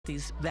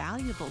These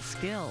valuable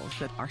skills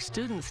that our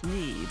students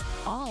need,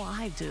 all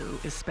I do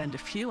is spend a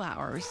few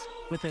hours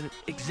with an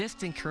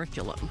existing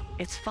curriculum.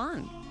 It's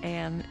fun,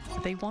 and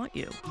they want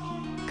you.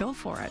 Go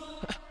for it.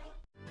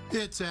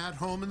 It's At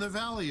Home in the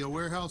Valley, a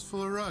warehouse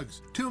full of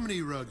rugs. Too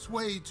many rugs,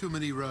 way too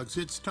many rugs.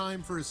 It's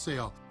time for a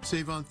sale.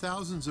 Save on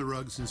thousands of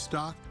rugs in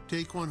stock.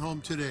 Take one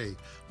home today.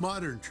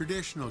 Modern,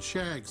 traditional,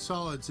 shag,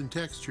 solids, and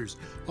textures,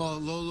 all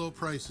at low, low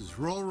prices.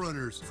 Roll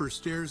runners for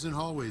stairs and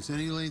hallways,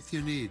 any length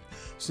you need.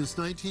 Since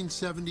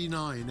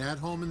 1979, At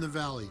Home in the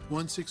Valley,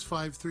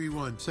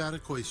 16531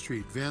 Satakoy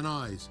Street, Van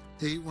Nuys.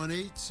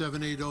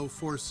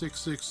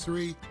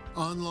 818-780-4663.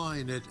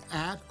 Online at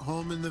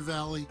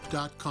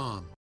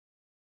athomeinthevalley.com.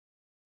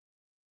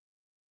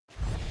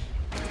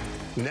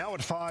 Now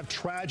at 5,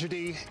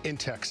 tragedy in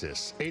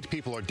Texas. 8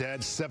 people are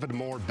dead, 7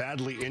 more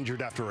badly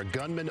injured after a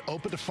gunman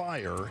opened a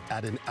fire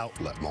at an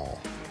outlet mall.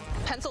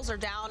 Pencils are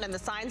down and the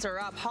signs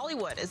are up.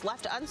 Hollywood is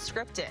left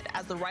unscripted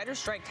as the writer's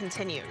strike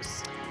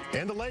continues.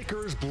 And the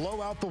Lakers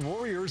blow out the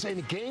Warriors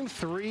in Game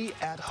 3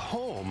 at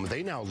home.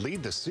 They now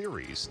lead the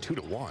series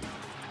 2-1.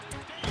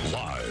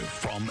 Live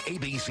from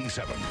ABC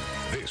 7,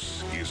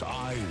 this is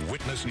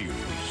Eyewitness News.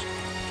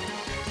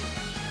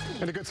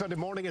 And a good Sunday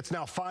morning. It's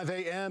now 5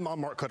 a.m.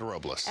 I'm Mark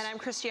Cotorobles. And I'm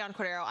Christiane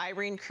Cordero.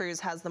 Irene Cruz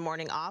has the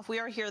morning off. We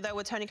are here, though,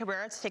 with Tony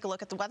Cabrera to take a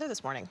look at the weather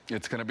this morning.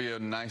 It's going to be a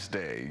nice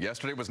day.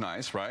 Yesterday was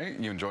nice, right?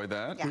 You enjoyed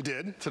that? Yeah. We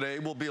did. Today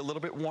will be a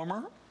little bit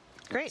warmer.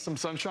 Great. Some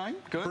sunshine.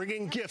 Good.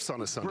 Bringing gifts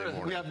on a Sunday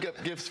morning. We have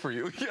gifts for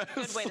you. Yes.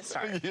 Good way to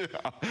start. Yeah.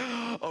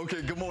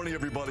 Okay, good morning,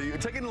 everybody.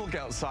 Taking a look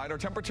outside, our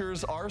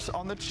temperatures are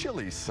on the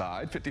chilly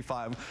side.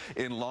 55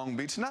 in Long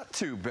Beach. Not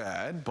too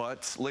bad,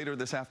 but later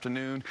this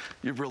afternoon,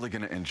 you're really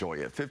going to enjoy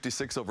it.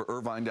 56 over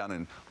Irvine down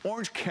in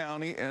Orange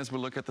County as we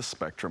look at the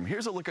spectrum.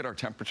 Here's a look at our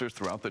temperatures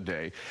throughout the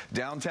day.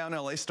 Downtown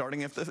LA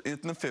starting in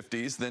the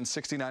 50s, then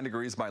 69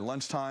 degrees by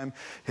lunchtime,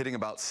 hitting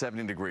about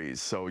 70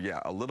 degrees. So, yeah,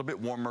 a little bit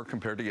warmer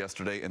compared to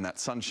yesterday, and that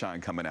sunshine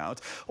coming out.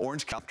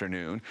 Orange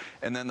afternoon,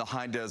 and then the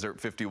high desert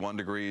 51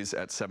 degrees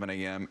at 7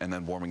 a.m. and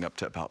then warming up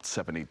to about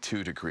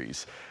 72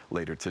 degrees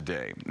later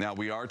today. Now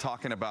we are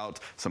talking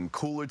about some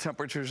cooler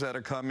temperatures that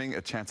are coming,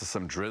 a chance of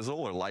some drizzle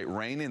or light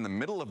rain in the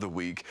middle of the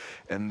week,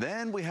 and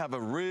then we have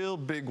a real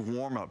big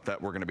warm up that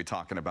we're going to be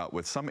talking about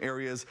with some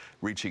areas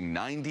reaching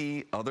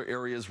 90, other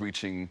areas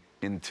reaching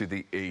into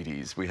the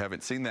 80s. We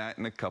haven't seen that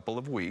in a couple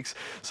of weeks,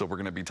 so we're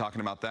going to be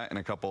talking about that in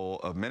a couple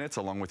of minutes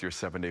along with your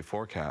 7-day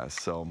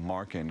forecast. So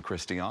Mark and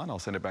Christiane, I'll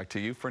send it back to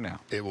you for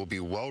now. It will be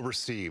well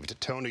received.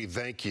 Tony,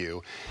 thank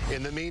you.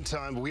 In the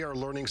meantime, we are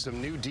learning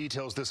some new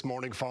details this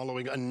morning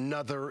following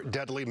another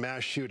deadly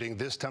mass shooting,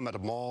 this time at a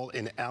mall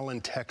in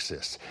Allen,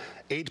 Texas.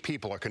 8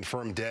 people are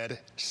confirmed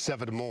dead,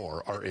 7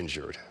 more are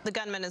injured. The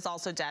gunman is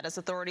also dead as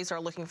authorities are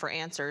looking for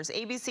answers.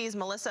 ABC's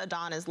Melissa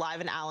Adon is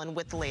live in Allen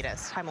with the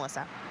latest. Hi,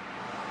 Melissa.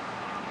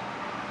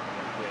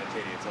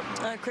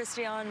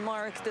 Christiane,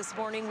 Mark, this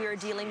morning we are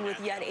dealing with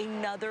yet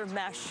another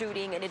mass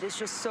shooting, and it is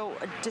just so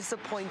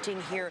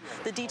disappointing here.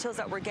 The details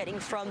that we're getting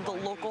from the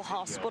local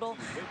hospital,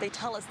 they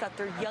tell us that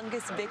their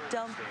youngest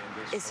victim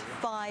is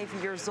 5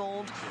 years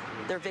old.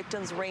 Their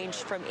victims ranged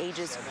from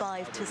ages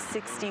 5 to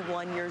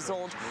 61 years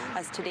old,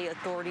 as today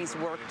authorities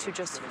work to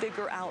just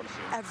figure out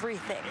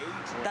everything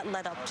that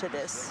led up to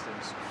this.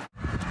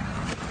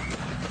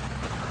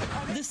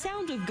 The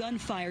sound of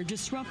gunfire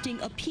disrupting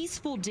a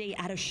peaceful day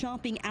at a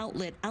shopping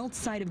outlet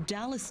outside of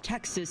Dallas,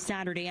 Texas,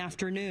 Saturday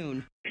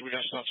afternoon. We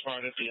got shots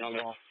fired at the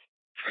wall.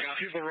 I got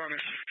people running.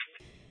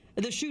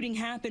 The shooting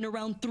happened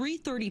around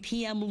 3:30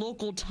 p.m.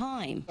 local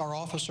time. Our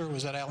officer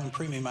was at Allen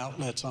Premium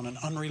Outlets on an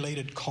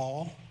unrelated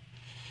call.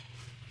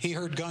 He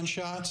heard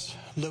gunshots,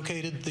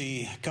 located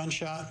the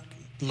gunshot,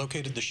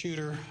 located the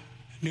shooter,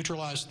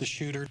 neutralized the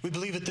shooter. We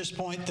believe at this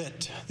point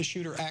that the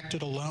shooter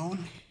acted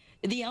alone.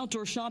 The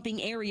outdoor shopping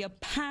area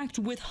packed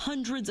with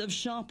hundreds of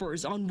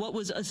shoppers on what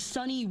was a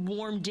sunny,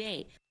 warm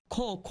day.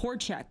 Cole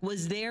Korchak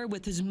was there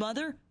with his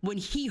mother when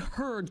he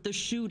heard the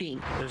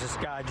shooting. There's this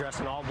guy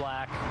dressed in all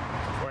black,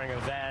 wearing a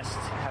vest,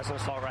 has an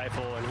assault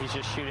rifle, and he's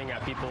just shooting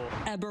at people.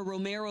 Eber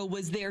Romero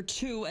was there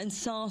too and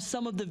saw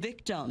some of the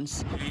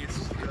victims.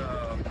 It's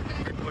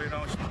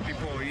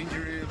people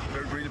injured,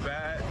 they're really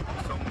bad,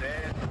 some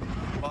dead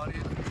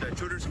bodies. The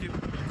shooters keep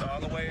all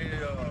the way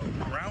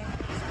around.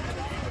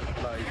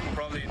 Like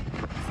probably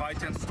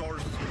 5-10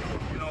 stores,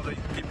 they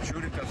keep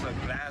shooting because the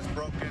glass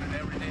broken and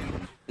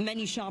everything.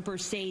 Many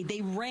shoppers say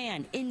they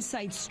ran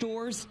inside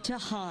stores to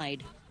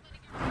hide.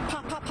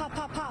 Pop, pop, pop,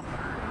 pop, pop.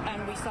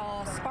 And we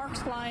saw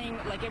sparks flying,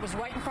 like it was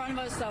right in front of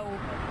us, so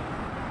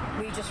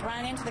we just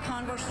ran into the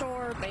Converse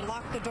store. They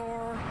locked the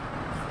door.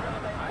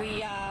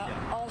 We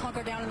all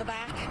hunkered down in the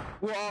back.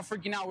 We were all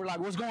freaking out. We're like,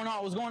 what's going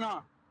on? What's going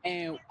on?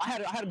 And I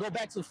had to go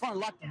back to the front,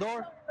 lock the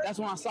door. That's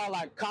when I saw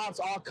like cops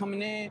all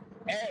coming in.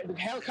 The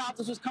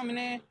helicopters was coming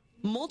in.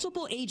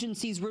 Multiple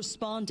agencies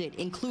responded,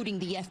 including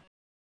the